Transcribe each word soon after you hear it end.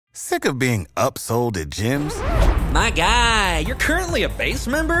Sick of being upsold at gyms? My guy, you're currently a base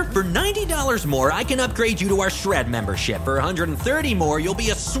member? For $90 more, I can upgrade you to our Shred membership. For $130 more, you'll be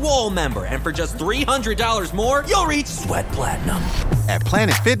a Swole member. And for just $300 more, you'll reach Sweat Platinum. At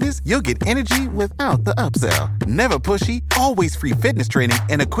Planet Fitness, you'll get energy without the upsell. Never pushy, always free fitness training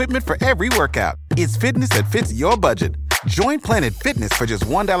and equipment for every workout. It's fitness that fits your budget. Join Planet Fitness for just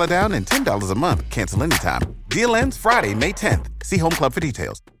 $1 down and $10 a month. Cancel anytime. Deal ends Friday, May 10th. See Home Club for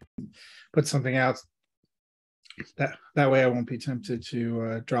details. Put something out. That way I won't be tempted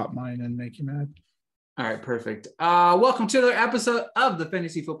to drop mine and make you mad. All right, perfect. Welcome to another episode of the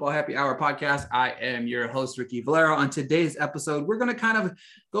Fantasy Football Happy Hour podcast. I am your host, Ricky Valero. On today's episode, we're going to kind of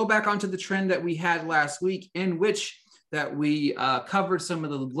go back onto the trend that we had last week, in which that we covered some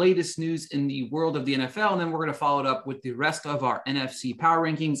of the latest news in the world of the NFL, and then we're going to follow it up with the rest of our NFC power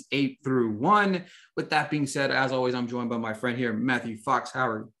rankings, 8 through 1. With that being said, as always, I'm joined by my friend here, Matthew Fox. How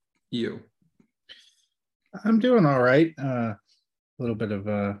are you? I'm doing all right. A little bit of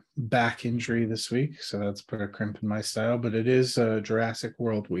a back injury this week, so that's put a crimp in my style, but it is Jurassic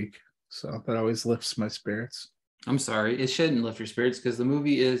World week, so that always lifts my spirits. I'm sorry, it shouldn't lift your spirits because the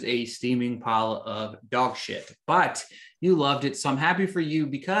movie is a steaming pile of dog shit, but you loved it. So I'm happy for you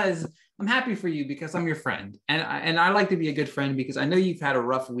because I'm your friend. And I like to be a good friend because I know you've had a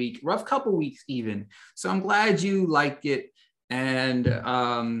rough couple weeks even. So I'm glad you like it. And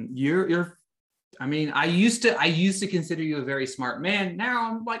I used to consider you a very smart man. Now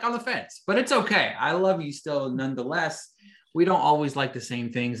I'm like on the fence, but it's okay. I love you still nonetheless. We don't always like the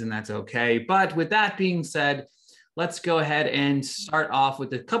same things, and that's okay. But with that being said, let's go ahead and start off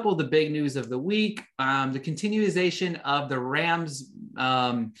with a couple of the big news of the week. The continuation of the Rams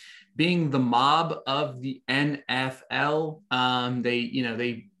being the mob of the NFL.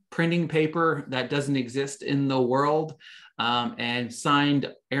 They printing paper that doesn't exist in the world and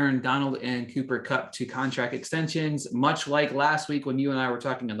signed Aaron Donald and Cooper Kupp to contract extensions, much like last week when you and I were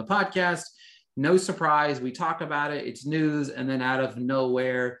talking on the podcast. No surprise. We talk about it. It's news. And then out of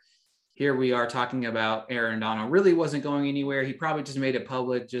nowhere, here we are talking about Aaron Donald. Really wasn't going anywhere. He probably just made it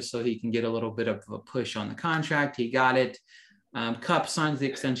public just so he can get a little bit of a push on the contract. He got it. Kupp signs the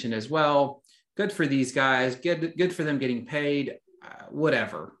extension as well. Good for these guys. Good for them getting paid.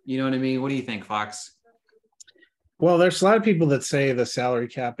 Whatever. You know what I mean? What do you think, Fox? Well, there's a lot of people that say the salary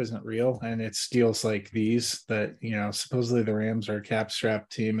cap isn't real, and it's deals like these that, supposedly the Rams are a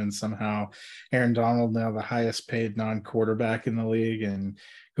cap-strapped team, and somehow Aaron Donald now the highest paid non-quarterback in the league, and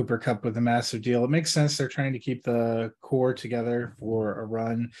Cooper Kupp with a massive deal. It makes sense. They're trying to keep the core together for a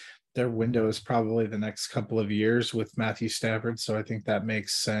run. Their window is probably the next couple of years with Matthew Stafford, so I think that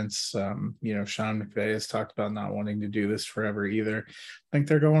makes sense. Sean McVay has talked about not wanting to do this forever either. I think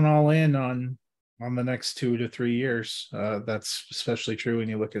they're going all in on the next 2 to 3 years. That's especially true when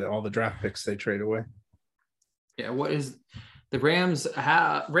you look at all the draft picks they trade away. Yeah, what is the Rams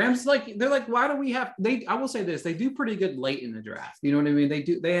they're like, why do we have I will say this, they do pretty good late in the draft. You know what I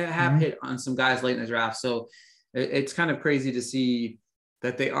mean? They have hit on some guys late in the draft. So it's kind of crazy to see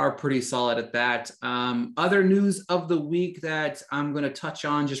that they are pretty solid at that. Other news of the week that I'm going to touch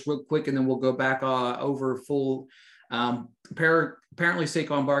on just real quick, and then we'll go back over full. Apparently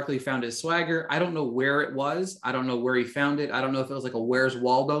Saquon Barkley found his swagger. I don't know where it was. I don't know where he found it. I don't know if it was like a Where's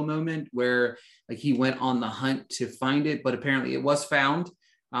Waldo moment where like he went on the hunt to find it, but apparently it was found.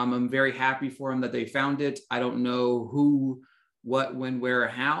 I'm very happy for him that they found it. I don't know who, what, when, where, or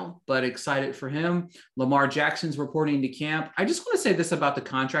how, but excited for him. Lamar Jackson's reporting to camp. I just want to say this about the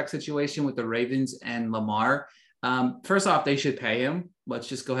contract situation with the Ravens and Lamar. First off, they should pay him. Let's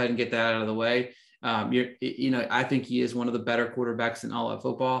just go ahead and get that out of the way. I think he is one of the better quarterbacks in all of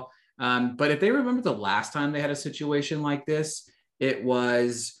football. But if they remember the last time they had a situation like this, it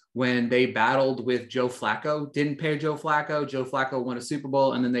was when they battled with Joe Flacco, didn't pay Joe Flacco. Joe Flacco won a Super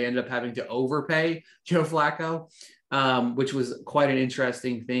Bowl, and then they ended up having to overpay Joe Flacco, which was quite an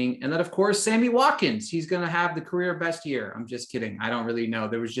interesting thing. And then, of course, Sammy Watkins, he's going to have the career best year. I'm just kidding. I don't really know.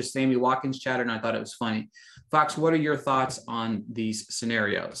 There was just Sammy Watkins chatter, and I thought it was funny. Fox, what are your thoughts on these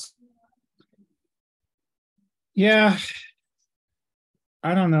scenarios? Yeah,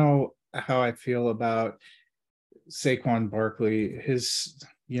 I don't know how I feel about Saquon Barkley.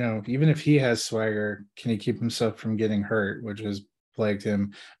 Even if he has swagger, can he keep himself from getting hurt, which has plagued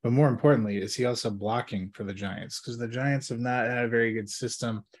him? But more importantly, is he also blocking for the Giants? Because the Giants have not had a very good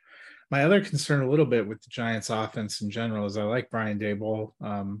system. My other concern a little bit with the Giants offense in general is I like Brian Daboll.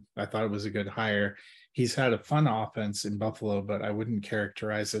 I thought it was a good hire. He's had a fun offense in Buffalo, but I wouldn't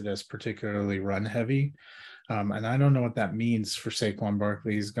characterize it as particularly run heavy. And I don't know what that means for Saquon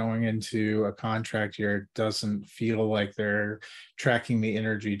Barkley. He's going into a contract year. It doesn't feel like they're tracking the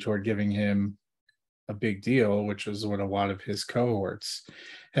energy toward giving him a big deal, which is what a lot of his cohorts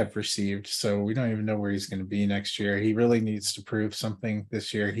have received. So we don't even know where he's going to be next year. He really needs to prove something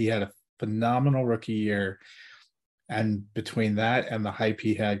this year. He had a phenomenal rookie year. And between that and the hype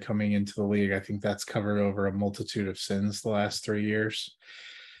he had coming into the league, I think that's covered over a multitude of sins the last 3 years.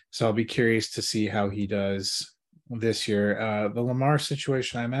 So I'll be curious to see how he does this year. The Lamar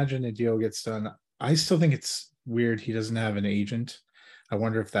situation, I imagine a deal gets done. I still think it's weird he doesn't have an agent. I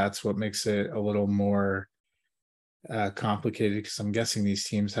wonder if that's what makes it a little more complicated, because I'm guessing these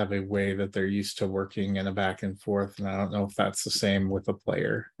teams have a way that they're used to working in a back and forth. And I don't know if that's the same with a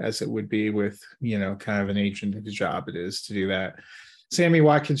player as it would be with, kind of an agent whose job it is to do that. Sammy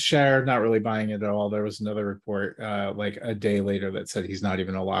Watkins share, not really buying it at all. There was another report like a day later that said he's not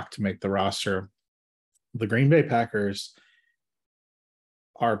even a lock to make the roster. The Green Bay Packers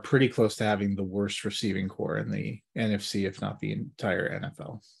are pretty close to having the worst receiving core in the NFC, if not the entire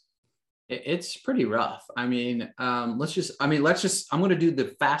NFL. It's pretty rough. I mean, I'm going to do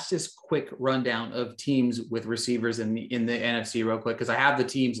the fastest quick rundown of teams with receivers in the NFC real quick, because I have the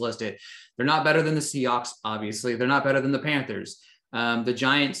teams listed. They're not better than the Seahawks, obviously. They're not better than the Panthers. The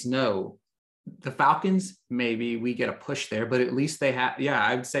Giants, no. The Falcons, maybe we get a push there, but at least they have,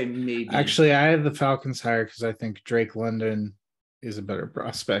 I would say maybe. Actually, I have the Falcons higher because I think Drake London is a better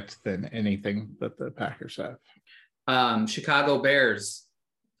prospect than anything that the Packers have. Chicago Bears,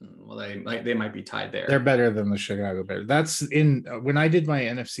 well, they might be tied there. They're better than the Chicago Bears. That's when I did my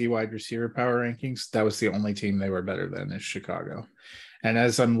NFC wide receiver power rankings, that was the only team they were better than is Chicago. And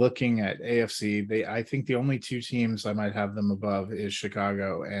as I'm looking at AFC, I think the only two teams I might have them above is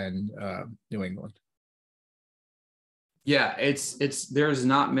Chicago and New England. Yeah, there's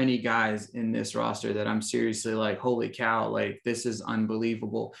not many guys in this roster that I'm seriously like, holy cow, like this is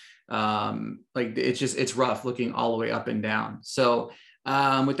unbelievable. It's rough looking all the way up and down. So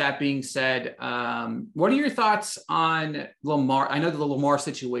with that being said, what are your thoughts on Lamar? I know the Lamar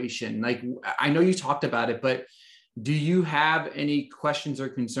situation, like I know you talked about it, but do you have any questions or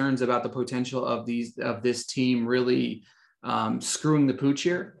concerns about the potential of this team really screwing the pooch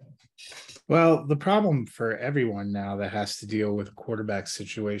here? Well, the problem for everyone now that has to deal with a quarterback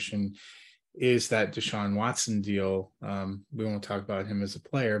situation is that Deshaun Watson deal. We won't talk about him as a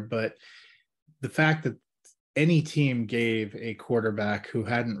player, but the fact that any team gave a quarterback who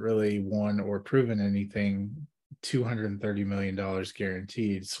hadn't really won or proven anything $230 million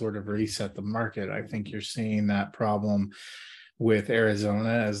guaranteed sort of reset the market. I think you're seeing that problem with Arizona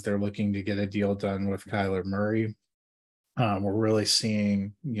as they're looking to get a deal done with Kyler Murray. We're really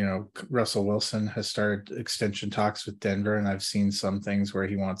seeing, Russell Wilson has started extension talks with Denver, and I've seen some things where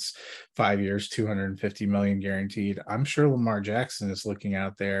he wants 5 years, $250 million guaranteed. I'm sure Lamar Jackson is looking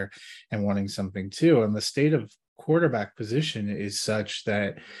out there and wanting something too. And the state of quarterback position is such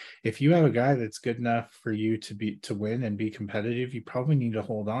that if you have a guy that's good enough for you to win and be competitive, you probably need to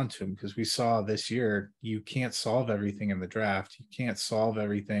hold on to him, because we saw this year you can't solve everything in the draft. You can't solve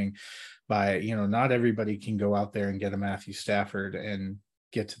everything by, not everybody can go out there and get a Matthew Stafford and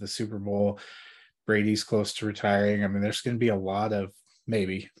get to the Super Bowl. Brady's close to retiring. I mean, there's going to be a lot of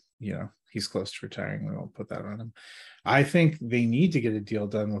maybe, he's close to retiring. We won't put that on him. I think they need to get a deal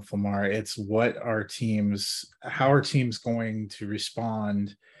done with Lamar. It's how are teams going to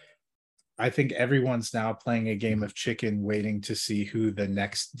respond? I think everyone's now playing a game of chicken, waiting to see who the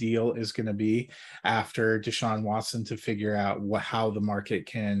next deal is going to be after Deshaun Watson to figure out how the market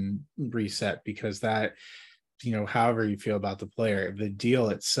can reset, because that, however you feel about the player, the deal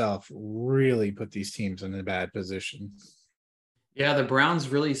itself really put these teams in a bad position. Yeah, the Browns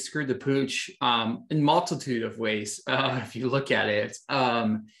really screwed the pooch in multitude of ways, if you look at it.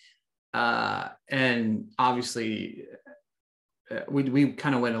 And obviously, we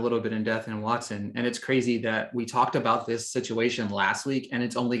kind of went a little bit in depth in Watson. And it's crazy that we talked about this situation last week, and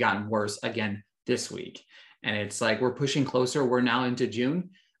it's only gotten worse again this week. And it's like we're pushing closer. We're now into June.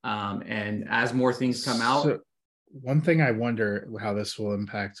 And as more things come out. One thing I wonder how this will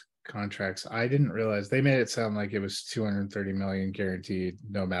impact contracts. I didn't realize they made it sound like it was $230 million guaranteed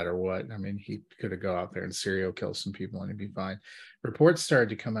no matter what. I mean, he could have go out there and serial kill some people and he'd be fine. Reports started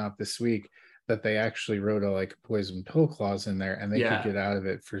to come out this week that they actually wrote a poison pill clause in there, and they could get out of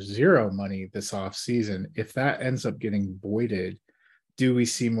it for zero money this off season. If that ends up getting voided, do we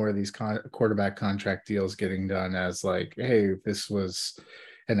see more of these quarterback contract deals getting done as like, hey, this was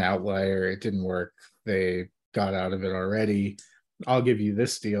an outlier, it didn't work, they got out of it already, I'll give you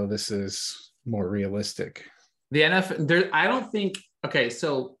this deal, this is more realistic? The NFL, I don't think, okay,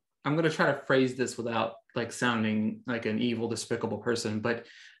 so I'm going to try to phrase this without like sounding like an evil, despicable person, but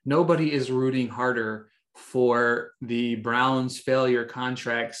nobody is rooting harder for the Browns' failure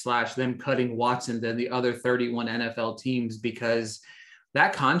contract / them cutting Watson than the other 31 NFL teams, because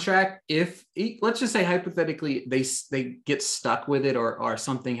that contract, if let's just say hypothetically they get stuck with it, or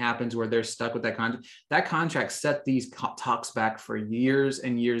something happens where they're stuck with that contract set these talks back for years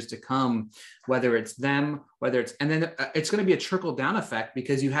and years to come, whether it's them, and then it's going to be a trickle down effect,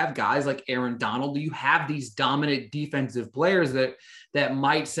 because you have guys like Aaron Donald, you have these dominant defensive players that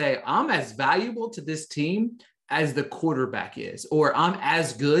might say, I'm as valuable to this team as the quarterback is, or I'm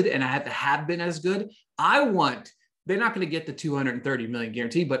as good and I have been as good. They're not going to get the $230 million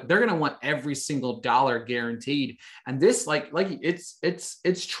guaranteed, but they're going to want every single dollar guaranteed. And this, like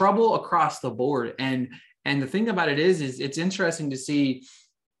it's trouble across the board. And the thing about it is it's interesting to see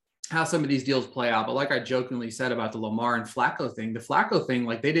how some of these deals play out. But like I jokingly said about the Lamar and Flacco thing,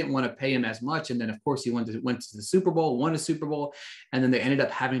 like they didn't want to pay him as much. And then of course he went to the Super Bowl, won a Super Bowl, and then they ended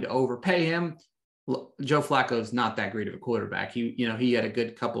up having to overpay him. Joe Flacco is not that great of a quarterback. He had a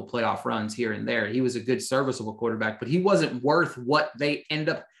good couple playoff runs here and there. He was a good serviceable quarterback, but he wasn't worth what they ended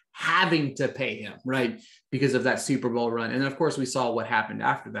up having to pay him, right? Because of that Super Bowl run. And of course we saw what happened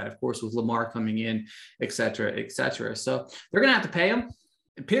after that, of course, with Lamar coming in, et cetera, et cetera. So they're going to have to pay him,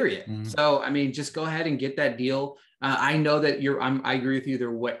 period. Mm-hmm. So, I mean, just go ahead and get that deal. I know that I agree with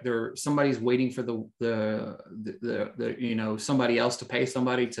you. Somebody's waiting for somebody else to pay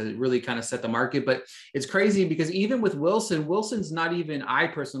somebody to really kind of set the market. But it's crazy because even with Wilson's not even, I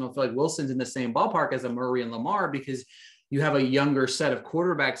personally feel like Wilson's in the same ballpark as a Murray and Lamar, because you have a younger set of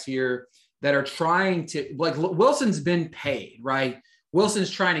quarterbacks here that are trying to, like, Wilson's been paid, right?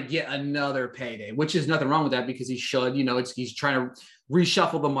 Wilson's trying to get another payday, which is nothing wrong with that, because he should, he's trying to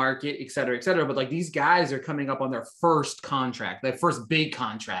reshuffle the market, et cetera, et cetera. But like these guys are coming up on their first contract, their first big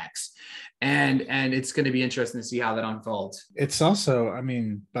contracts. And it's going to be interesting to see how that unfolds. It's also, I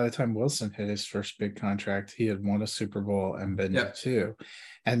mean, by the time Wilson hit his first big contract, he had won a Super Bowl and been to two.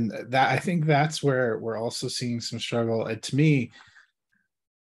 And that, I think that's where we're also seeing some struggle. And to me,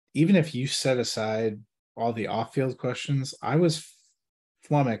 even if you set aside all the off-field questions, I was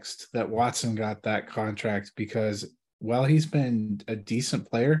flummoxed that Watson got that contract, because while he's been a decent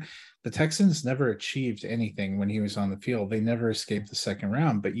player, the Texans never achieved anything when he was on the field. They never escaped the second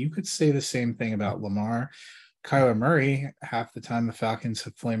round. But you could say the same thing about Lamar. Kyler Murray, half the time the Falcons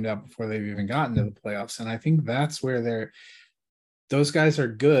have flamed out before they've even gotten to the playoffs. And I think that's where those guys are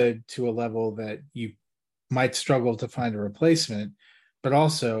good to a level that you might struggle to find a replacement. But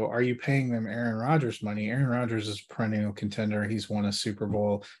also, are you paying them Aaron Rodgers money? Aaron Rodgers is a perennial contender. He's won a Super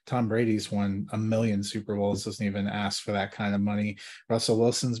Bowl. Tom Brady's won 1 million Super Bowls, doesn't even ask for that kind of money. Russell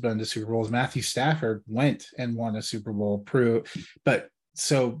Wilson's been to Super Bowls. Matthew Stafford went and won a Super Bowl. But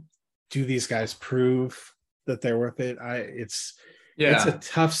so do these guys prove that they're worth it? It's a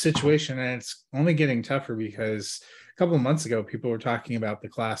tough situation, and it's only getting tougher because a couple of months ago, people were talking about the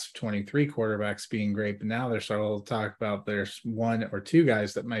class of 23 quarterbacks being great, but now they're starting to talk about there's 1 or 2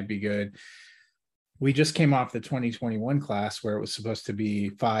 guys that might be good. We just came off the 2021 class where it was supposed to be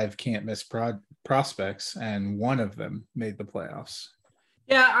 5 can't miss prospects, and 1 of them made the playoffs.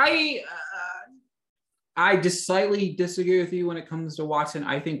 Yeah, I just slightly disagree with you when it comes to Watson.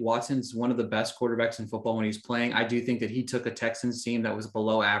 I think Watson's one of the best quarterbacks in football when he's playing. I do think that he took a Texans team that was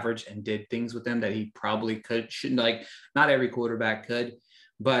below average and did things with them that he probably shouldn't. Like, not every quarterback could.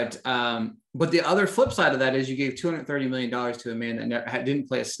 But the other flip side of that is you gave $230 million to a man that didn't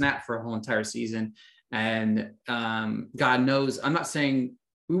play a snap for a whole entire season. And God knows, I'm not saying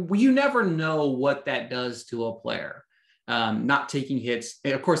you never know what that does to a player. Not taking hits.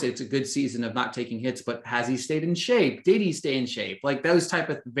 Of course, it's a good season of not taking hits, but has he stayed in shape? Did he stay in shape? Like, those type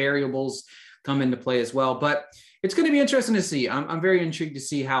of variables come into play as well. But it's going to be interesting to see. I'm very intrigued to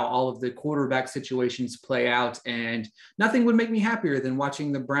see how all of the quarterback situations play out. And nothing would make me happier than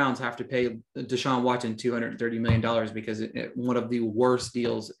watching the Browns have to pay Deshaun Watson $230 million because it's one of the worst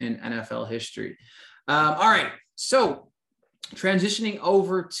deals in NFL history. All right. So, transitioning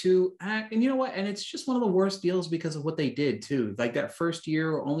over to, and you know what? And it's just one of the worst deals because of what they did too. Like that first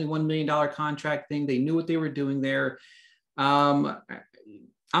year, only $1 million contract thing. They knew what they were doing there. I'm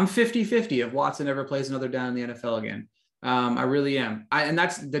 50-50 if Watson ever plays another down in the NFL again. I really am. And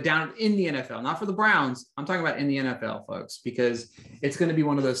that's the down in the NFL, not for the Browns. I'm talking about in the NFL, folks, because it's going to be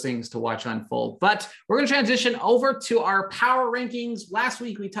one of those things to watch unfold. But we're going to transition over to our power rankings. Last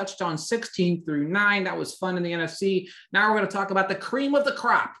week, we touched on 16 through 9. That was fun in the NFC. Now we're going to talk about the cream of the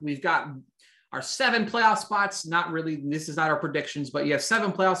crop. We've got our 7 playoff spots. Not really, this is not our predictions, but you have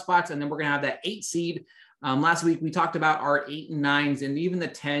 7 playoff spots, and then we're going to have that 8 seed Last week, we talked about our 8 and 9s and even the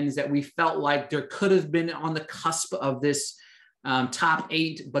 10s that we felt like there could have been on the cusp of this top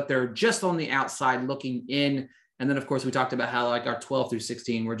 8, but they're just on the outside looking in. And then, of course, we talked about how like our 12 through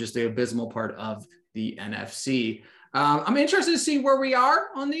 16 were just the abysmal part of the NFC. I'm interested to see where we are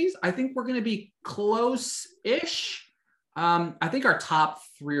on these. I think we're going to be close-ish. I think our top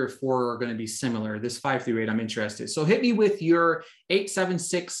 3 or 4 are going to be similar. This 5 through 8, I'm interested. So hit me with your 8, 7,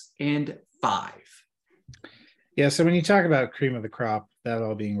 6, and 5. Yeah, so when you talk about cream of the crop, that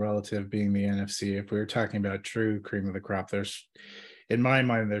all being relative, being the NFC, if we were talking about true cream of the crop, there's, in my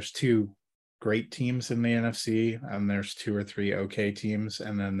mind, there's 2 great teams in the NFC, and there's 2 or 3 okay teams,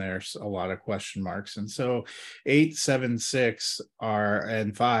 and then there's a lot of question marks. And so 8, 7, 6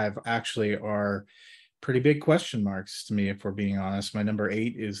 and 5 actually are pretty big question marks to me, if we're being honest. My number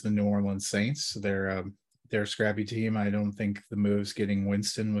 8 is the New Orleans Saints. They're a scrappy team. I don't think the moves getting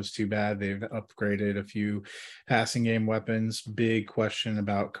Winston was too bad. They've upgraded a few passing game weapons. Big question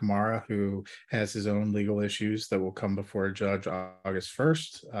about Kamara, who has his own legal issues that will come before a judge August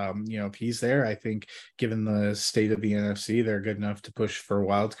 1st. If he's there, I think given the state of the NFC, they're good enough to push for a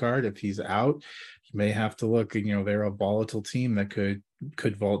wild card. If he's out, you may have to look, they're a volatile team that could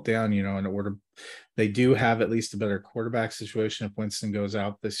vault down, in order. They do have at least a better quarterback situation. If Winston goes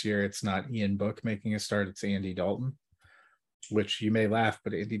out this year, it's not Ian Book making a start, it's Andy Dalton, which you may laugh,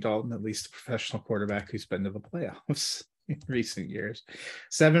 but Andy Dalton, at least a professional quarterback who's been to the playoffs in recent years.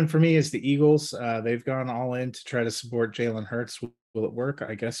 7 for me is the Eagles. They've gone all in to try to support Jalen Hurts. Will it work?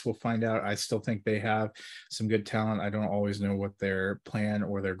 I guess we'll find out. I still think they have some good talent. I don't always know what their plan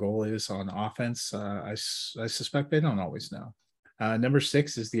or their goal is on offense. I suspect they don't always know. Number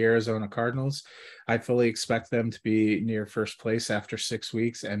 6 is the Arizona Cardinals. I fully expect them to be near first place after 6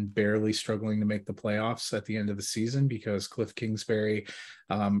 weeks and barely struggling to make the playoffs at the end of the season, because Cliff Kingsbury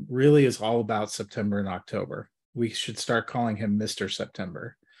really is all about September and October. We should start calling him Mr.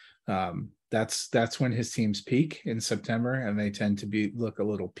 September. That's when his teams peak in September, and they tend to look a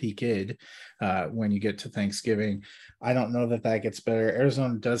little peaked when you get to Thanksgiving. I don't know that gets better.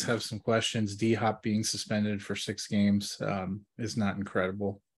 Arizona does have some questions. D-Hop being suspended for 6 games is not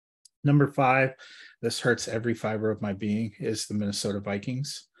incredible. Number 5, this hurts every fiber of my being, is the Minnesota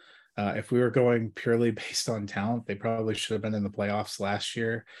Vikings. If we were going purely based on talent, they probably should have been in the playoffs last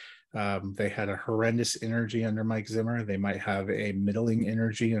year. They had a horrendous energy under Mike Zimmer. They might have a middling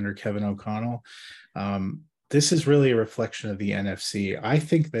energy under Kevin O'Connell. This is really a reflection of the NFC. I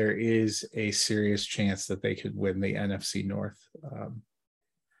think there is a serious chance that they could win the NFC North,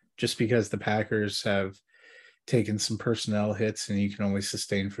 just because the Packers have taken some personnel hits and you can only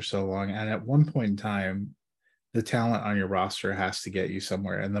sustain for so long. And at one point in time, the talent on your roster has to get you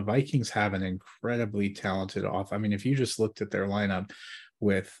somewhere. And the Vikings have an incredibly talented if you just looked at their lineup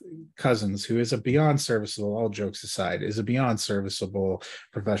with Cousins, who is a beyond serviceable, all jokes aside, is a beyond serviceable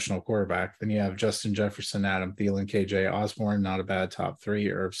professional quarterback. Then you have Justin Jefferson, Adam Thielen, KJ Osborne, not a bad top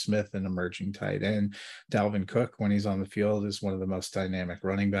 3, Irv Smith, an emerging tight end. Dalvin Cook, when he's on the field, is one of the most dynamic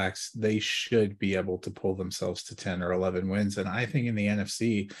running backs. They should be able to pull themselves to 10 or 11 wins. And I think in the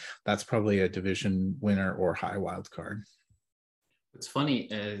NFC, that's probably a division winner or high wild card. What's funny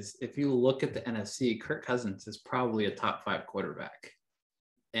is if you look at the NFC, Kirk Cousins is probably a top 5 quarterback.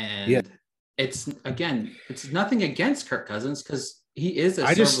 And it's nothing against Kirk Cousins, because he is a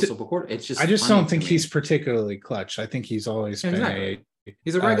serviceable quarterback. It's just, I just don't think he's particularly clutch. I think he's always been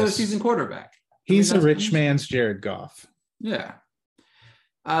he's a regular season quarterback. He's a rich man's Jared Goff. Yeah.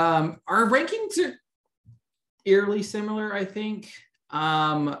 Our rankings are eerily similar, I think.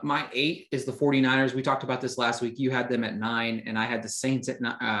 My 8 is the 49ers. We talked about this last week. You had them at 9, and I had the Saints at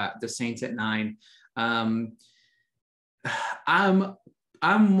 9.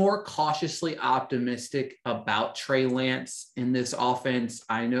 I'm more cautiously optimistic about Trey Lance in this offense.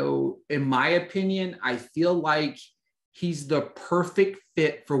 I know, in my opinion, I feel like he's the perfect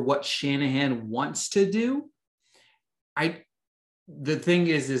fit for what Shanahan wants to do. The thing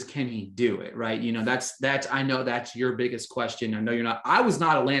is can he do it? Right. That's, I know that's your biggest question. I know you're not, I was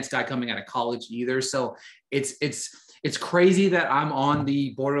not a Lance guy coming out of college either. So it's crazy that I'm on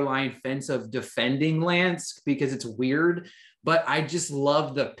the borderline fence of defending Lance, because it's weird. But I just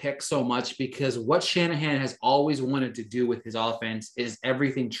love the pick so much, because what Shanahan has always wanted to do with his offense is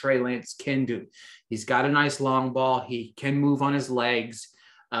everything Trey Lance can do. He's got a nice long ball. He can move on his legs.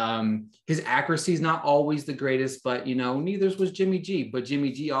 His accuracy is not always the greatest, but, neither was Jimmy G. But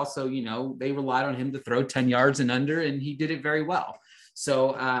Jimmy G also, they relied on him to throw 10 yards and under, and he did it very well.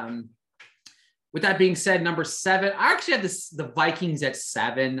 So with that being said, number 7, I actually had the Vikings at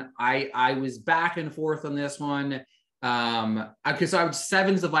 7. I was back and forth on this one. Okay, so I would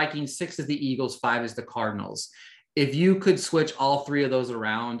 7 is the Vikings, 6 is the Eagles, 5 is the Cardinals. If you could switch all 3 of those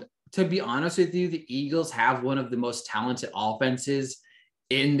around, to be honest with you, the Eagles have one of the most talented offenses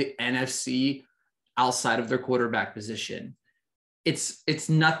in the NFC outside of their quarterback position. It's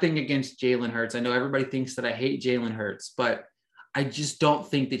nothing against Jalen Hurts. I know everybody thinks that I hate Jalen Hurts, but I just don't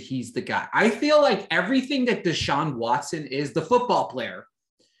think that he's the guy. I feel like everything that Deshaun Watson is, the football player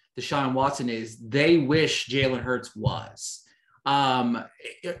Deshaun Watson is, they wish Jalen Hurts was.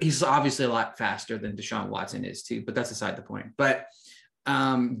 He's obviously a lot faster than Deshaun Watson is too, but that's aside the point. But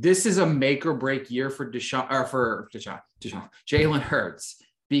this is a make or break year for Jalen Hurts,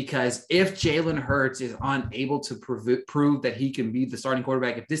 because if Jalen Hurts is unable to prove that he can be the starting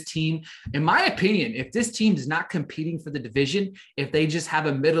quarterback, if this team, in my opinion, if this team is not competing for the division, if they just have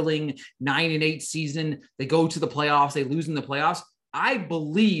a middling 9-8 season, they go to the playoffs, they lose in the playoffs, I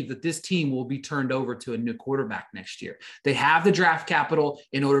believe that this team will be turned over to a new quarterback next year. They have the draft capital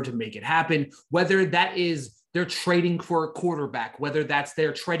in order to make it happen, whether that is they're trading for a quarterback, whether that's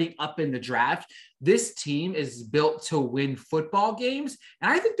they're trading up in the draft. This team is built to win football games,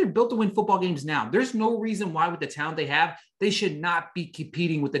 and I think they're built to win football games now. There's no reason why, with the talent they have, they should not be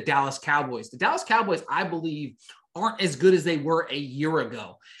competing with the Dallas Cowboys. The Dallas Cowboys, I believe, aren't as good as they were a year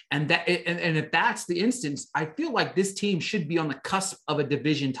ago. And if that's the instance, I feel like this team should be on the cusp of a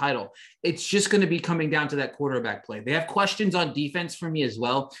division title. It's just going to be coming down to that quarterback play. They have questions on defense for me as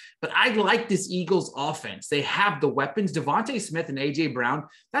well, but I like this Eagles offense. They have the weapons, Devontae Smith and AJ Brown.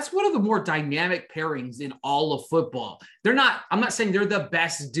 That's one of the more dynamic pairings in all of football. I'm not saying they're the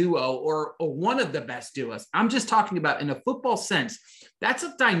best duo or one of the best duos. I'm just talking about, in a football sense, that's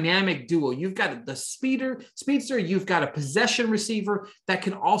a dynamic duo. You've got the speedster, you've got a possession receiver that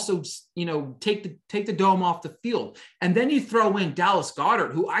can also, take the dome off the field. And then you throw in Dallas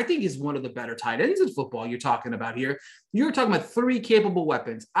Goedert, who I think is one of the better tight ends in football you're talking about here. You're talking about 3 capable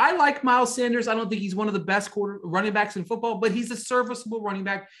weapons. I like Miles Sanders. I don't think he's one of the best running backs in football, but he's a serviceable running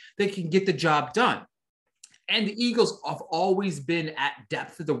back that can get the job done. And the Eagles have always been at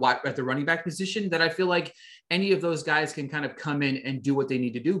depth at the running back position, that I feel like any of those guys can kind of come in and do what they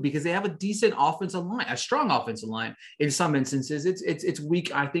need to do, because they have a decent offensive line, a strong offensive line. In some instances, it's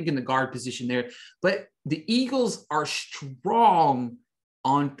weak, I think, in the guard position there. But the Eagles are strong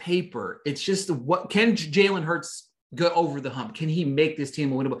on paper. It's just, what can Jalen Hurts go over the hump? Can he make this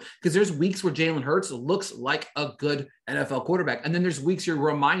team winnable? Because there's weeks where Jalen Hurts looks like a good NFL quarterback, and then there's weeks you're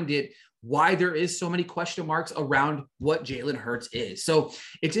reminded why there is so many question marks around what Jalen Hurts is. So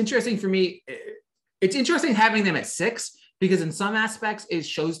it's interesting for me. It's interesting having them at 6, because in some aspects it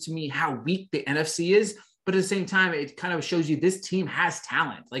shows to me how weak the NFC is, but at the same time, it kind of shows you this team has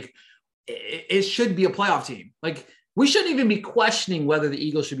talent. Like, it should be a playoff team. Like, we shouldn't even be questioning whether the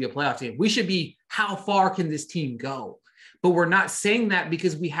Eagles should be a playoff team. We should be, how far can this team go? But we're not saying that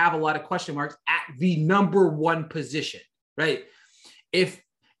because we have a lot of question marks at the number 1 position, right? If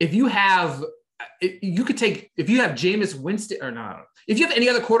you have, if you have Jameis Winston, or no, if you have any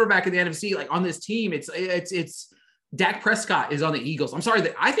other quarterback in the NFC, like on this team, it's Dak Prescott is on the Eagles. I'm sorry,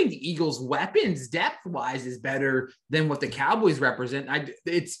 I think the Eagles' weapons depth wise is better than what the Cowboys represent.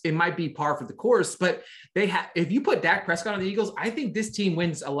 It might be par for the course, but if you put Dak Prescott on the Eagles, I think this team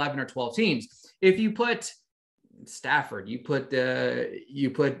wins 11 or 12 teams. If you put Stafford, you put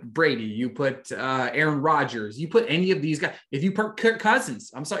Brady, you put Aaron Rodgers, you put any of these guys, if you put Kirk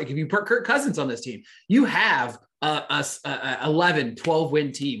Cousins on this team, you have a 11, 12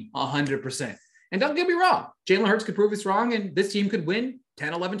 win team 100%. And don't get me wrong, Jalen Hurts could prove us wrong, and this team could win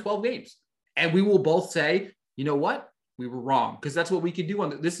 10, 11, 12 games. And we will both say, you know what? We were wrong, because that's what we could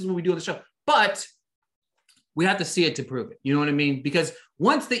do this is what we do on the show. But we have to see it to prove it. You know what I mean? Because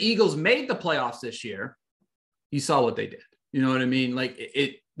once the Eagles made the playoffs this year, you saw what they did. You know what I mean? Like,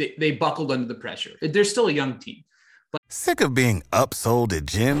 they buckled under the pressure. They're still a young team. Sick of being upsold at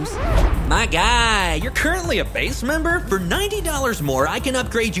gyms? My guy, you're currently a base member? For $90 more, I can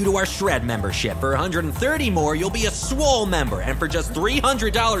upgrade you to our Shred membership. For $130 more, you'll be a Swole member. And for just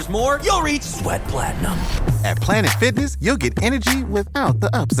 $300 more, you'll reach Sweat Platinum. At Planet Fitness, you'll get energy without the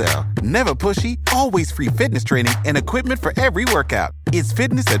upsell. Never pushy, always free fitness training and equipment for every workout. It's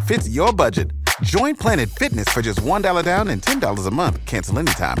fitness that fits your budget. Join Planet Fitness for just $1 down and $10 a month. Cancel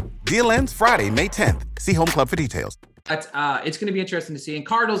anytime. Deal ends Friday, May 10th. See Home Club for details. But it's going to be interesting to see. And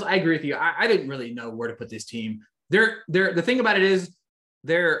Cardinals, I agree with you. I didn't really know where to put this team. The thing about it is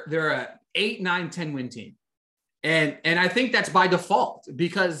they're a 8, 9, 10 win team. And I think that's by default,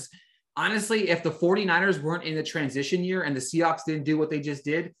 because honestly, if the 49ers weren't in the transition year and the Seahawks didn't do what they just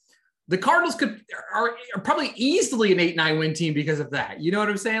did, the Cardinals are probably easily an 8-9 win team because of that. You know what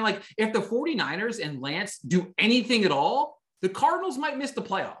I'm saying? Like if the 49ers and Lance do anything at all, the Cardinals might miss the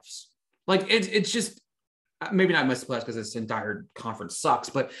playoffs. Like it's just maybe not miss the playoffs because this entire conference sucks,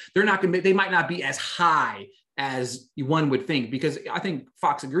 but they're not going to, they might not be as high as one would think, because I think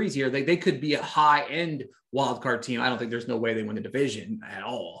Fox agrees here. They could be a high end wild card team. I don't think there's no way they win the division at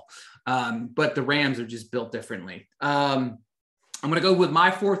all. But the Rams are just built differently. I'm going to go with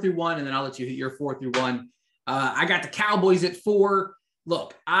my 4 through 1, and then I'll let you hit your 4 through 1. I got the Cowboys at 4.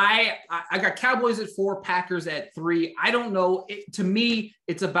 Look, I got Cowboys at 4, Packers at 3. I don't know. To me,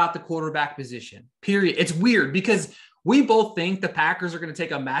 it's about the quarterback position, period. It's weird because we both think the Packers are going to take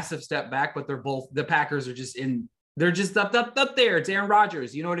a massive step back, but the Packers are just they're just up there. It's Aaron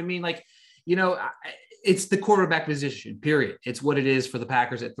Rodgers. You know what I mean? Like, it's the quarterback position, period. It's what it is for the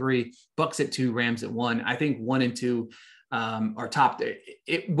Packers at 3, Bucks at 2, Rams at 1. I think 1 and 2 are top.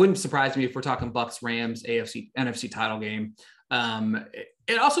 It wouldn't surprise me if we're talking Bucks, Rams, NFC title game.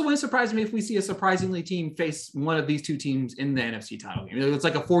 It also wouldn't surprise me if we see a surprisingly team face one of these two teams in the NFC title game. It's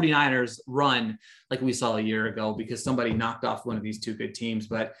like a 49ers run like we saw a year ago because somebody knocked off one of these two good teams.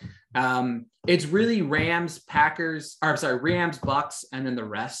 But it's really Rams, Bucks, and then the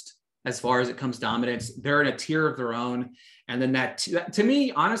rest as far as it comes dominance. They're in a tier of their own. And then that to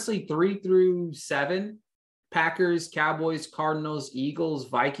me, honestly, 3 through 7, Packers, Cowboys, Cardinals, Eagles,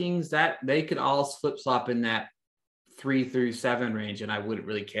 Vikings, that they could all flip-flop in that 3 through 7 range, and I wouldn't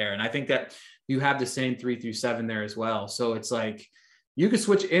really care. And I think that you have the same 3 through 7 there as well. So it's like you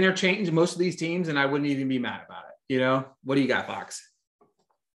could interchange most of these teams, and I wouldn't even be mad about it. What do you got, Fox?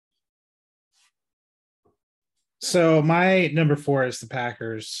 So my number 4 is the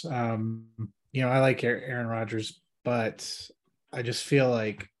Packers. I like Aaron Rodgers, but I just feel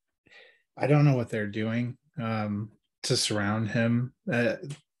like I don't know what they're doing to surround him.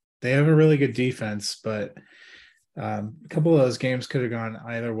 They have a really good defense, but a couple of those games could have gone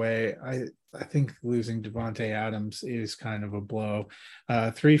either way. I think losing Devontae Adams is kind of a blow.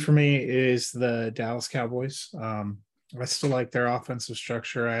 3 for me is the Dallas Cowboys. I still like their offensive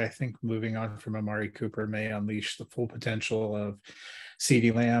structure. I think moving on from Amari Cooper may unleash the full potential of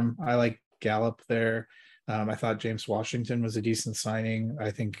CeeDee Lamb. I like Gallup there. I thought James Washington was a decent signing.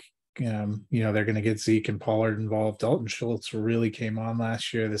 I think they're going to get Zeke and Pollard involved. Dalton Schultz really came on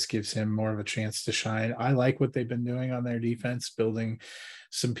last year. This gives him more of a chance to shine. I like what they've been doing on their defense, building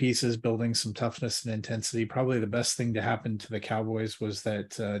some pieces, building some toughness and intensity. Probably the best thing to happen to the Cowboys was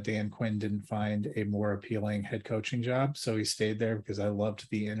that Dan Quinn didn't find a more appealing head coaching job. So he stayed there because I loved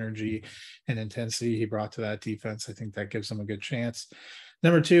the energy and intensity he brought to that defense. I think that gives them a good chance.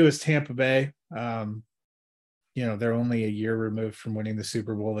 Number 2 is Tampa Bay. They're only a year removed from winning the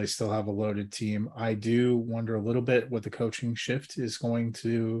Super Bowl. They still have a loaded team. I do wonder a little bit what the coaching shift is going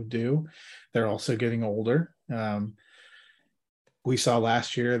to do. They're also getting older. We saw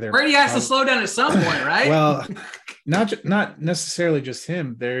last year. Brady has to slow down at some point, right? Well, not necessarily just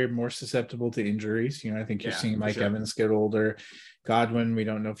him. They're more susceptible to injuries. I think you're seeing Mike Evans get older. Godwin, we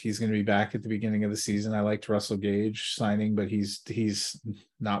don't know if he's going to be back at the beginning of the season. I liked Russell Gage signing, but he's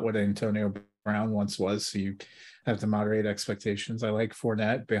not what Antonio Brown once was. So you have to moderate expectations. I like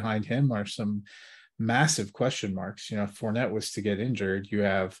Fournette. Behind him are some massive question marks. If Fournette was to get injured, you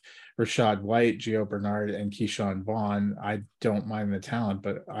have Rashad White, Gio Bernard, and Keyshawn Vaughn. I don't mind the talent,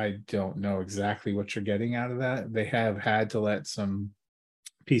 but I don't know exactly what you're getting out of that. They have had to let some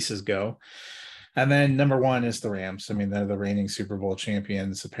pieces go. And then number 1 is the Rams. I mean, they're the reigning Super Bowl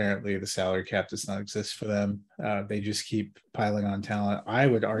champions. Apparently, the salary cap does not exist for them. They just keep piling on talent. I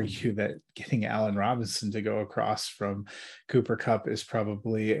would argue that getting Allen Robinson to go across from Cooper Kupp is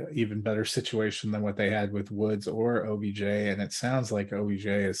probably an even better situation than what they had with Woods or OBJ. And it sounds like OBJ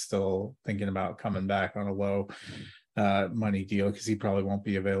is still thinking about coming back on a low money deal because he probably won't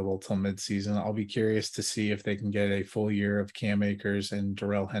be available till midseason. I'll be curious to see if they can get a full year of Cam Akers and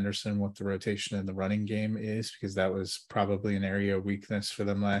Darrell Henderson, what the rotation in the running game is, because that was probably an area of weakness for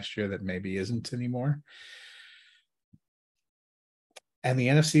them last year that maybe isn't anymore. And the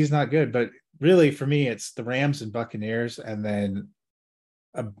NFC is not good, but really for me, it's the Rams and Buccaneers and then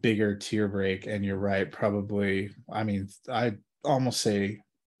a bigger tier break. And you're right, probably, I'd almost say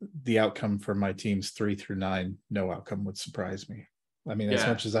the outcome for my teams 3 through 9, no outcome would surprise me. As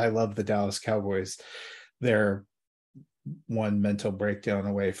much as I love the Dallas Cowboys, they're one mental breakdown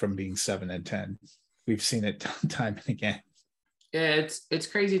away from being 7 and 10. We've seen it time and again. Yeah, it's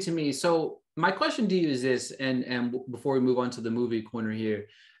crazy to me. So my question to you is this, and before we move on to the movie corner here,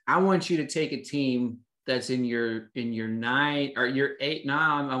 I want you to take a team that's in your 9 or your 8.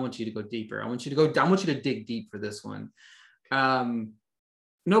 Now I want you to go deeper. I want you to dig deep for this one.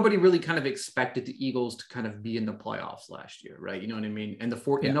 nobody really kind of expected the Eagles to kind of be in the playoffs last year, right? You know what I mean? And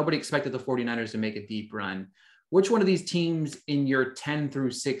and nobody expected the 49ers to make a deep run. Which one of these teams in your 10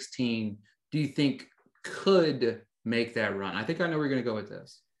 through 16 do you think could make that run? I think I know where you're going to go with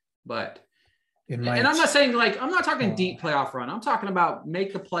this, but and I'm not saying I'm not talking deep playoff run. I'm talking about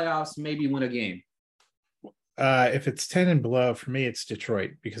make the playoffs, maybe win a game. If it's 10 and below, for me, it's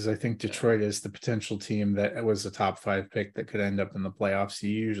Detroit, because I think Detroit is the potential team that was a top 5 pick that could end up in the playoffs. You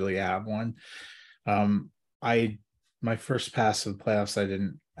usually have one. My first pass of the playoffs, I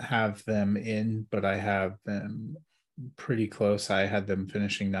didn't have them in, but I have them pretty close. I had them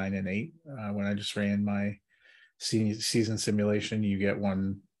finishing 9-8 when I just ran my season simulation. You get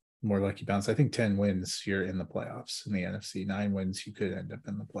one more lucky bounce. I think 10 wins, you're in the playoffs in the NFC. 9 wins, you could end up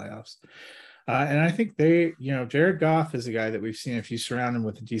in the playoffs. And I think Jared Goff is a guy that we've seen, if you surround him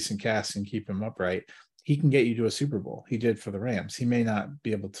with a decent cast and keep him upright, he can get you to a Super Bowl. He did for the Rams. He may not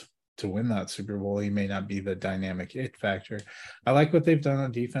be able to win that Super Bowl. He may not be the dynamic it factor. I like what they've done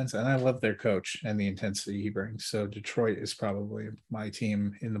on defense, and I love their coach and the intensity he brings. So Detroit is probably my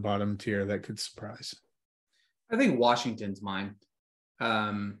team in the bottom tier that could surprise. I think Washington's mine.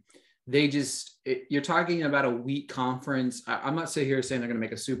 You're talking about a weak conference. I'm not sitting here saying they're going to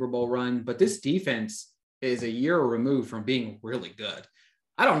make a Super Bowl run, but this defense is a year removed from being really good.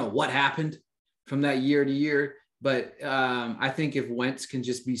 I don't know what happened from that year to year, but I think if Wentz can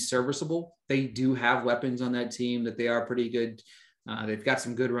just be serviceable, they do have weapons on that team that they are pretty good. They've got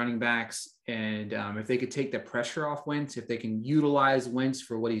some good running backs. And if they could take the pressure off Wentz, if they can utilize Wentz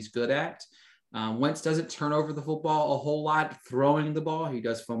for what he's good at, Wentz doesn't turn over the football a whole lot throwing the ball. He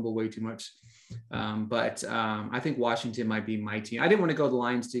does fumble way too much. But I think Washington might be my team. I didn't want to go the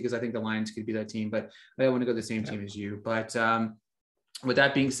Lions too, because I think the Lions could be that team, but I don't want to go the same team as you. But with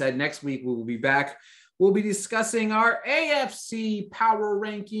that being said, next week we will be back. We'll be discussing our AFC power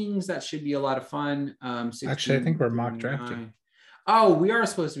rankings. That should be a lot of fun. Actually, I think we're mock drafting. Oh, we are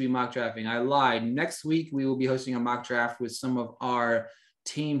supposed to be mock drafting. I lied. Next week, we will be hosting a mock draft with some of our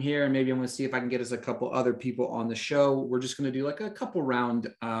team here. And maybe I'm going to see if I can get us a couple other people on the show. We're just going to do like a couple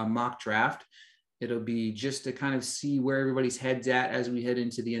round mock draft. It'll be just to kind of see where everybody's head's at as we head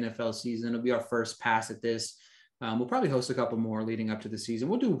into the NFL season. It'll be our first pass at this. We'll probably host a couple more leading up to the season.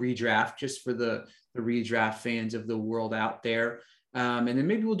 We'll do redraft just for the redraft fans of the world out there. And then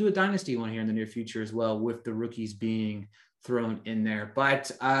maybe we'll do a dynasty one here in the near future as well, with the rookies being thrown in there. But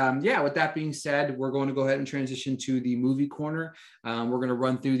with that being said, we're going to go ahead and transition to the movie corner. We're going to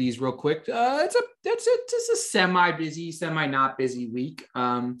run through these real quick. It's a semi-busy, semi-not busy week.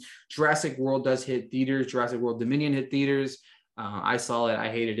 Jurassic World does hit theaters. Jurassic World Dominion hit theaters. I saw it.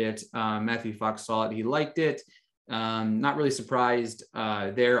 I hated it. Matthew Fox saw it. He liked it. Not really surprised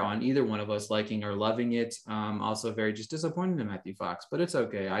there on either one of us liking or loving it. Also very just disappointed in Matthew Fox, but it's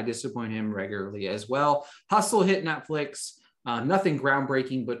okay. I disappoint him regularly as well. Hustle hit Netflix. Nothing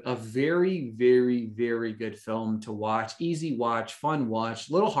groundbreaking, but a very, very, very good film to watch. Easy watch, fun watch,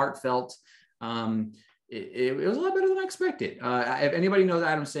 a little heartfelt. It was a lot better than I expected. If anybody knows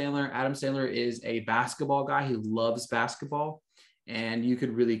Adam Sandler is a basketball guy. He loves basketball. And you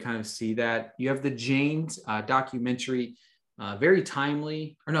could really kind of see that. You have the Janes documentary, very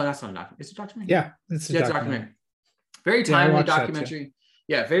timely. Or no, that's not a documentary. It's a documentary. Yeah, it's a documentary. Very timely documentary.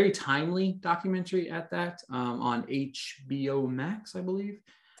 Yeah, very timely documentary at that on HBO Max, I believe.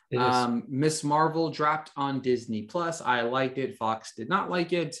 Miss Marvel dropped on Disney Plus. I liked it. Fox did not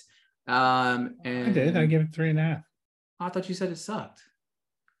like it. And I did. I gave it 3.5. I thought you said it sucked.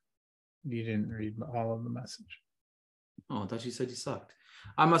 You didn't read all of the message. Oh, I thought you said you sucked.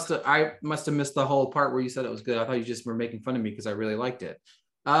 I must have missed the whole part where you said it was good. I thought you just were making fun of me because I really liked it.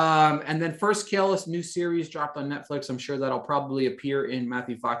 And then First Kill, a new series dropped on Netflix. I'm sure that'll probably appear in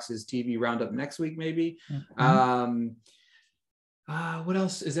Matthew Fox's TV roundup next week, maybe. Mm-hmm. What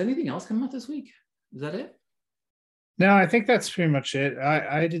else? Is anything else coming out this week? Is that it? No, I think that's pretty much it.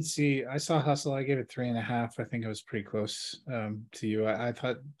 I saw Hustle. I gave it 3.5. I think it was pretty close to you. I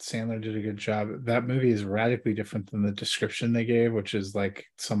thought Sandler did a good job. That movie is radically different than the description they gave, which is like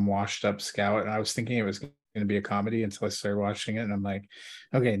some washed up scout. And I was thinking it was going to be a comedy until I started watching it. And I'm like,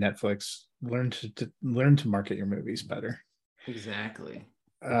 okay, Netflix, learn to market your movies better. Exactly.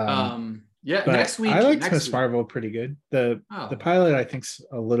 Next week. I liked Miss Marvel pretty good. The pilot, I think, is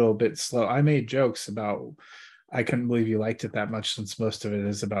a little bit slow. I made jokes about, I couldn't believe you liked it that much, since most of it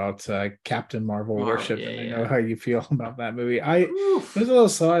is about Captain Marvel worship. Yeah, and I know how you feel about that movie. It was a little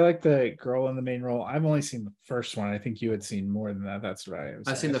slow. I like the girl in the main role. I've only seen the first one. I think you had seen more than that. That's right.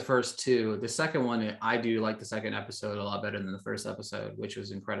 I've seen the first two. The second one, I do like the second episode a lot better than the first episode, which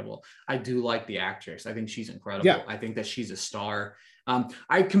was incredible. I do like the actress. I think she's incredible. Yeah. I think that she's a star.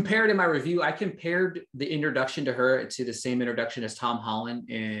 I compared in my review, I compared the introduction to her to the same introduction as Tom Holland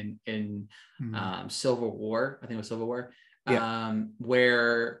in Civil War. I think it was Civil War. Yeah.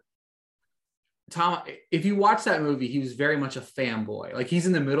 Where Tom, if you watch that movie, he was very much a fanboy. Like he's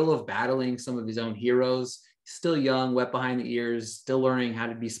in the middle of battling some of his own heroes. He's still young, wet behind the ears, still learning how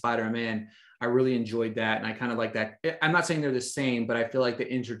to be Spider-Man. I really enjoyed that. And I kind of like that. I'm not saying they're the same, but I feel like the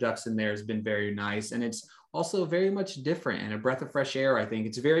introduction there has been very nice. And it's also very much different and a breath of fresh air. I think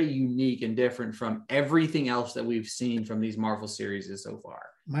it's very unique and different from everything else that we've seen from these Marvel series so far.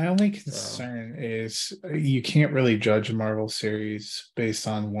 My only concern is you can't really judge a Marvel series based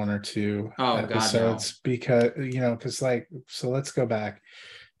on one or two episodes because, so let's go back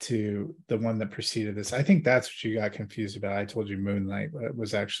to the one that preceded this. I think that's what you got confused about. I told you Moon Knight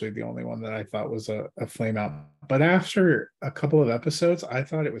was actually the only one that I thought was a flame out. But after a couple of episodes, I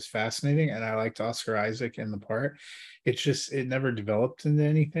thought it was fascinating and I liked Oscar Isaac in the part. It never developed into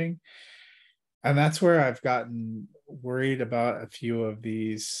anything. And that's where I've gotten worried about a few of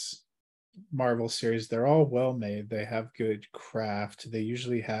these Marvel series. They're all well made. They have good craft. They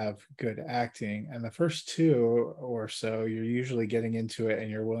usually have good acting. And the first two or so, you're usually getting into it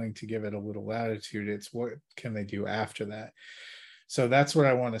and you're willing to give it a little latitude. It's what can they do after that? So that's what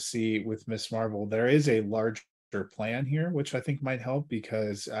I want to see with Miss Marvel. There is a larger plan here, which I think might help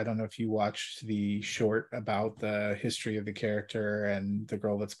because I don't know if you watched the short about the history of the character and the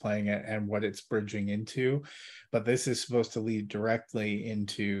girl that's playing it and what it's bridging into, but this is supposed to lead directly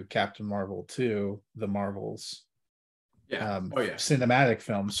into Captain Marvel 2, the Marvels cinematic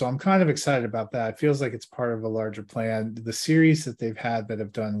film. So I'm kind of excited about that. It feels like it's part of a larger plan. The series that they've had that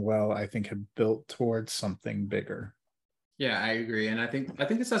have done well, I think, have built towards something bigger. Yeah, I agree. And I think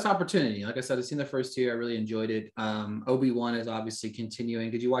this has opportunity. Like I said, I've seen the first two. I really enjoyed it. Obi-Wan is obviously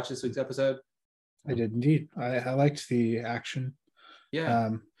continuing. Did you watch this week's episode? I did indeed. I liked the action. Yeah.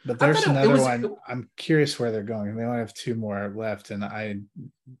 But there's another one. I'm curious where they're going. They only have two more left, and I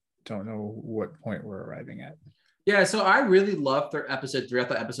don't know what point we're arriving at. Yeah, so I really loved their episode 3. I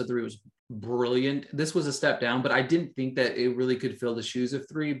thought episode 3 was brilliant. This was a step down, but I didn't think that it really could fill the shoes of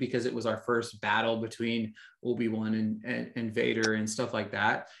 3 because it was our first battle between Obi-Wan and Vader and stuff like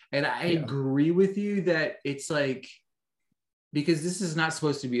that. And I agree with you that it's like, because this is not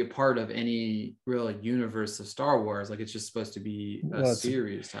supposed to be a part of any real universe of Star Wars. Like it's just supposed to be a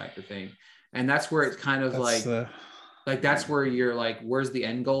series type of thing. And that's where it's kind of that's where you're like, where's the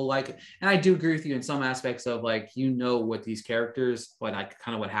end goal? Like, and I do agree with you in some aspects of like, what these characters, what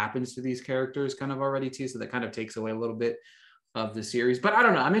happens to these characters kind of already too. So that kind of takes away a little bit of the series, but I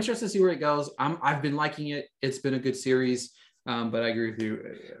don't know. I'm interested to see where it goes. I've been liking it. It's been a good series. But I agree with you.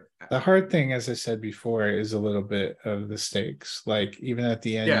 The hard thing, as I said before, is a little bit of the stakes. Like even at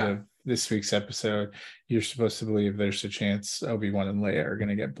the end of this week's episode, you're supposed to believe there's a chance Obi-Wan and Leia are going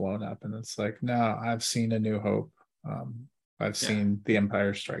to get blown up. And it's like, no, I've seen A New Hope. I've seen The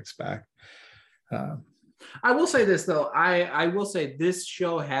Empire Strikes Back. I will say this though. I will say this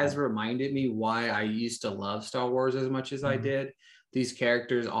show has reminded me why I used to love Star Wars as much as I did. These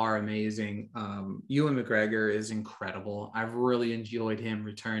characters are amazing. Ewan McGregor is incredible. I've really enjoyed him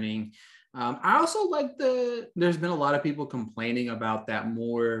returning. I also like there's been a lot of people complaining about that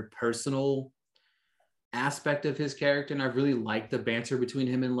more personal aspect of his character, and I really like the banter between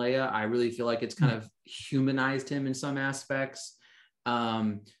him and Leia. I really feel like it's kind of humanized him in some aspects.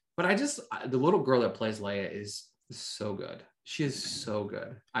 But the little girl that plays Leia is so good. She is so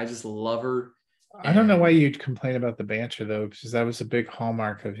good. I just love her. I don't know why you'd complain about the banter though, because that was a big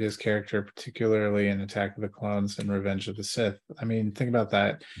hallmark of his character, particularly in Attack of the Clones and Revenge of the Sith. I mean, think about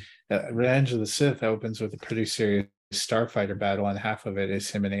that. Revenge of the Sith opens with a pretty serious starfighter battle, and half of it is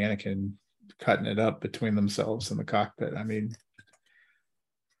him and Anakin cutting it up between themselves in the cockpit. I mean,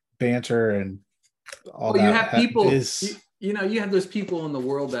 banter and all that. You have people. You have those people in the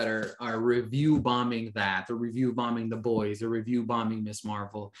world that are review bombing that. They're review bombing The Boys. They're review bombing Miss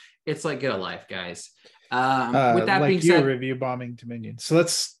Marvel. It's like, get a life, guys. With that being said, review bombing Dominion. So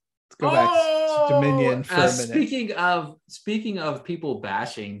let's go back to Dominion for a minute. Speaking of people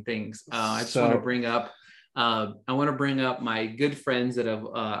bashing things, I just want to bring up. I want to bring up my good friends that have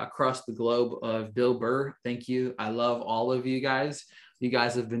across the globe of Bill Burr. Thank you. I love all of you guys. You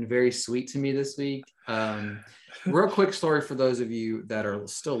guys have been very sweet to me this week. Real quick story for those of you that are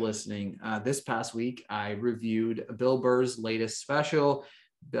still listening. This past week, I reviewed Bill Burr's latest special,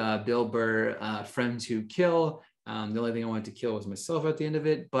 Bill Burr, Friends Who Kill. The only thing I wanted to kill was myself at the end of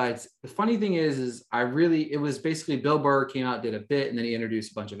it. But the funny thing is it was basically Bill Burr came out, did a bit, and then he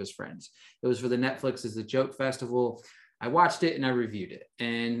introduced a bunch of his friends. It was for the Netflix as a Joke Festival. I watched it and I reviewed it.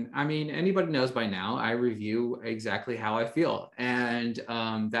 And I mean, anybody knows by now, I review exactly how I feel. And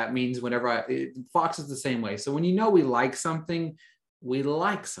that means whenever Fox is the same way. So when you know we like something, we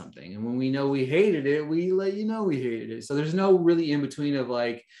like something. And when we know we hated it, we let you know we hated it. So there's no really in between of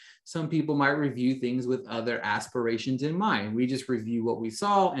like, some people might review things with other aspirations in mind. We just review what we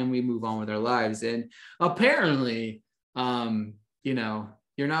saw and we move on with our lives. And apparently, you know,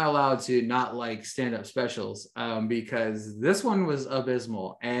 you're not allowed to not like stand-up specials because this one was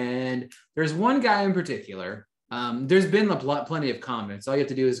abysmal. And there's one guy in particular. There's been plenty of comments. All you have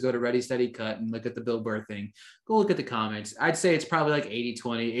to do is go to Ready, Steady, Cut and look at the Bill Burr thing. Go look at the comments. I'd say it's probably like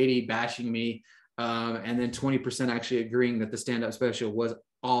 80-20, 80 bashing me, and then 20% actually agreeing that the stand-up special was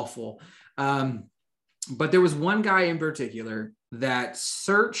awful. But there was one guy in particular that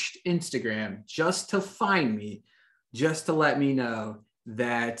searched Instagram just to find me, just to let me know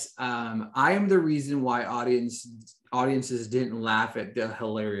that I am the reason why audiences didn't laugh at the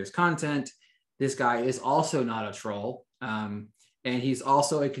hilarious content. This guy is also not a troll, and he's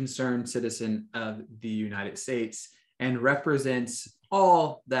also a concerned citizen of the United States and represents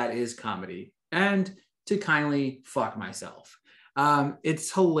all that is comedy. And to kindly fuck myself.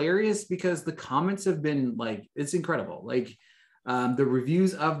 It's hilarious because the comments have been like, it's incredible. Like the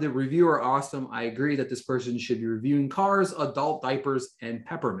reviews of the review are awesome. I agree that this person should be reviewing cars, adult diapers, and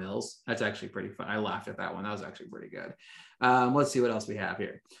pepper mills. That's actually pretty fun. I laughed at that one. That was actually pretty good. Let's see what else we have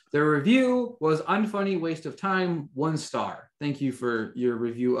here. The review was unfunny, waste of time, 1 star. Thank you for your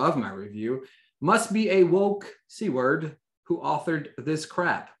review of my review. Must be a woke C word who authored this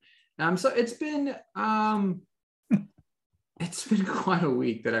crap. So it's been quite a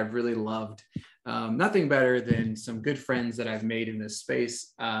week that I've really loved. Nothing better than some good friends that I've made in this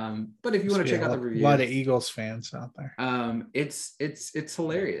space. But if you want to check out the reviews, a lot of Eagles fans out there. It's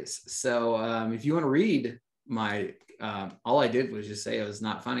hilarious. So if you want to read my, all I did was just say it was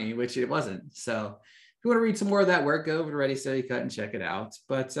not funny, which it wasn't. So if you want to read some more of that work, go over to Ready, Steady, Cut and check it out.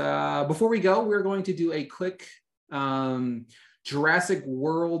 But before we go, we're going to do a quick Jurassic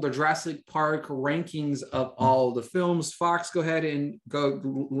World or Jurassic Park rankings of all the films. Fox, go ahead and go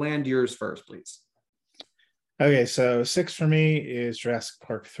land yours first, please. Okay, so 6 for me is Jurassic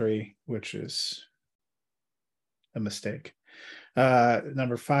Park 3, which is a mistake.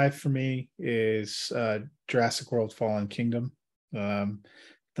 Number 5 for me is Jurassic World Fallen Kingdom. The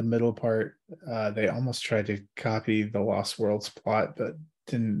middle part, they almost tried to copy the Lost Worlds plot, but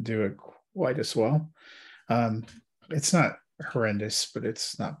didn't do it quite as well. It's not horrendous, but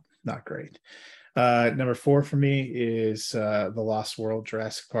it's not great. Number 4 for me is The Lost World,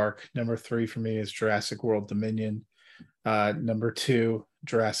 Jurassic Park. Number 3 for me is Jurassic World Dominion. Number 2,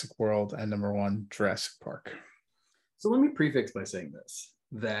 Jurassic World, and number 1, Jurassic Park. So let me prefix by saying this,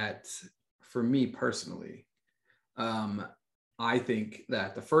 that for me personally, I think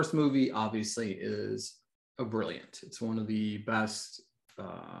that the first movie obviously is brilliant. It's one of the best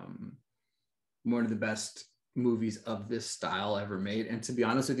movies of this style ever made. And to be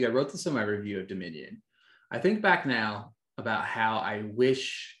honest with you, I wrote this in my review of Dominion. I think back now about how I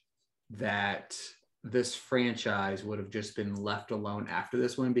wish that this franchise would have just been left alone after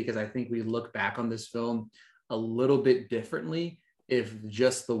this one, because I think we look back on this film a little bit differently if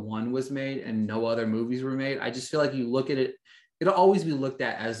just the one was made and no other movies were made. I just feel like you look at it, it'll always be looked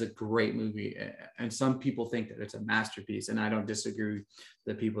at as a great movie. And some people think that it's a masterpiece, and I don't disagree with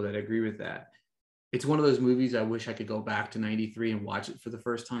the people that agree with that. It's one of those movies I wish I could go back to 93 and watch it for the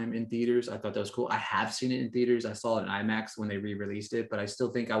first time in theaters. I thought that was cool. I have seen it in theaters. I saw it in IMAX when they re-released it, but I still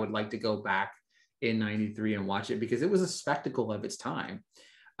think I would like to go back in 93 and watch it because it was a spectacle of its time.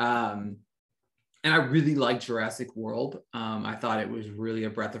 And I really liked Jurassic World. I thought it was really a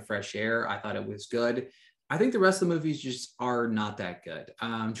breath of fresh air. I thought it was good. I think the rest of the movies just are not that good.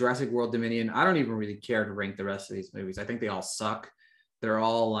 Jurassic World Dominion, I don't even really care to rank the rest of these movies. I think they all suck. They're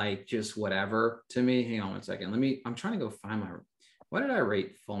all like just whatever to me. Hang on one second. I'm trying to go find what did I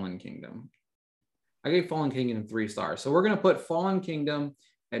rate Fallen Kingdom? I gave Fallen Kingdom 3 stars. So we're going to put Fallen Kingdom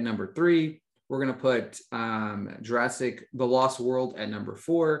at number 3. We're going to put The Lost World at number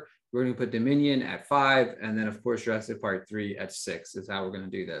 4. We're going to put Dominion at 5. And then of course, Jurassic Park 3 at 6 is how we're going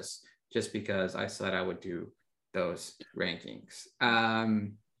to do this, just because I said I would do those rankings.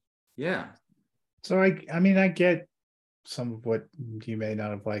 Yeah. So I mean, I get some of what you may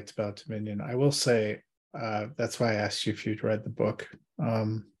not have liked about Dominion. I will say that's why I asked you if you'd read the book.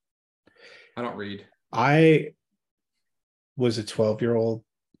 I don't read. I was a 12-year-old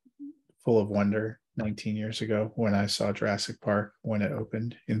full of wonder 19 years ago when I saw Jurassic Park when it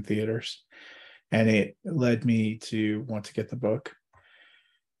opened in theaters, and it led me to want to get the book.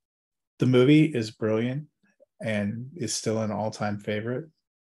 The movie is brilliant, and is still an all-time favorite.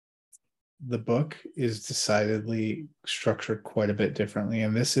 The book is decidedly structured quite a bit differently,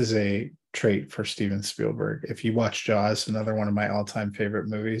 and this is a trait for Steven Spielberg. If you watch Jaws, another one of my all-time favorite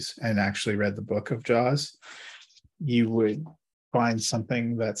movies, and actually read the book of Jaws, you would find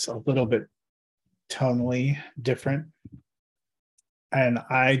something that's a little bit tonally different. And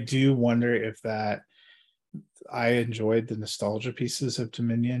I do wonder if that I enjoyed the nostalgia pieces of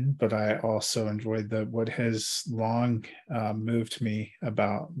Dominion, but I also enjoyed what has long moved me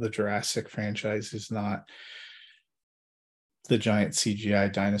about the Jurassic franchise is not the giant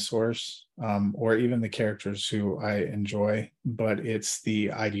CGI dinosaurs or even the characters who I enjoy, but it's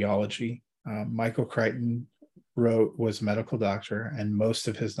the ideology. Michael Crichton was a medical doctor, and most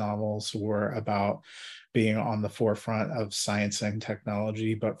of his novels were about being on the forefront of science and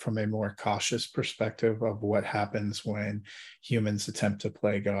technology, but from a more cautious perspective of what happens when humans attempt to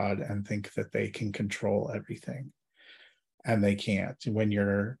play God and think that they can control everything. And they can't. When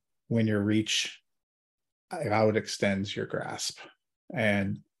your reach outextends your grasp.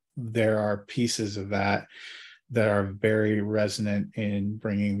 And there are pieces of that are very resonant in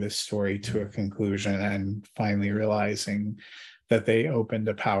bringing this story to a conclusion and finally realizing that they opened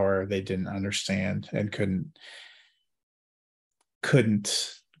a power they didn't understand and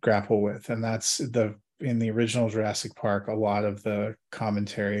couldn't grapple with. And that's in the original Jurassic Park, a lot of the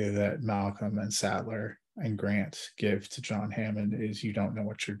commentary that Malcolm and Sattler and Grant give to John Hammond is, you don't know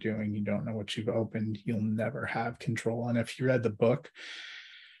what you're doing, you don't know what you've opened, you'll never have control. And if you read the book,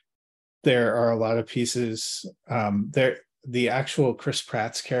 there are a lot of pieces the actual Chris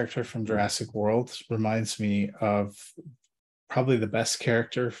Pratt's character from Jurassic World reminds me of probably the best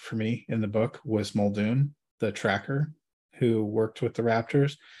character for me in the book was Muldoon, the tracker who worked with the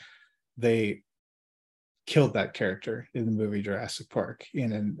raptors. They killed that character in the movie Jurassic Park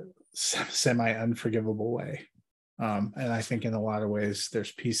in a semi-unforgivable way. And I think in a lot of ways,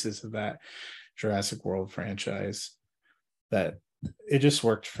 there's pieces of that Jurassic World franchise that it just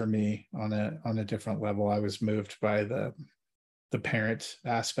worked for me on a different level. I was moved by the parent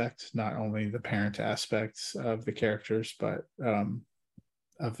aspect, not only the parent aspects of the characters, but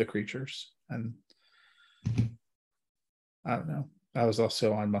of the creatures. And I don't know. I was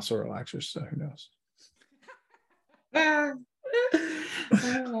also on muscle relaxers, so who knows? I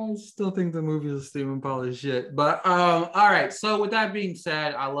still think the movie is steaming polished shit. But all right. So with that being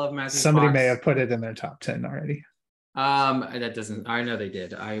said, I love Matthew Somebody Fox. may have put it in their top 10 already. That doesn't, I know they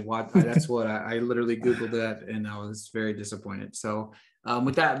did. That's what I literally Googled that and I was very disappointed. So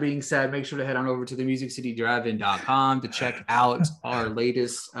with that being said, make sure to head on over to themusiccitydrive-in.com to check out our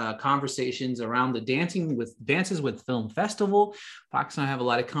latest conversations around the Dances with Film Festival. Fox and I have a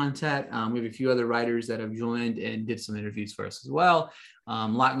lot of content. We have a few other writers that have joined and did some interviews for us as well. A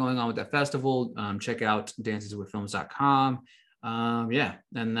lot going on with that festival. Check out danceswithfilms.com.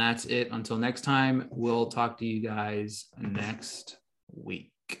 And that's it. Until next time, we'll talk to you guys next week.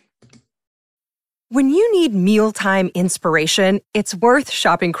 When you need mealtime inspiration, it's worth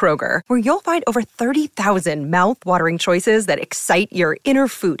shopping Kroger, where you'll find over 30,000 mouth-watering choices that excite your inner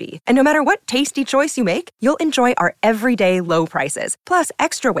foodie. And no matter what tasty choice you make, you'll enjoy our everyday low prices, plus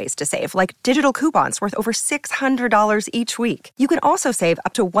extra ways to save, like digital coupons worth over $600 each week. You can also save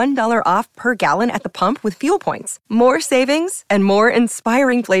up to $1 off per gallon at the pump with fuel points. More savings and more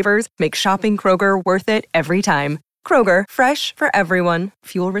inspiring flavors make shopping Kroger worth it every time. Kroger, fresh for everyone.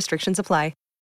 Fuel restrictions apply.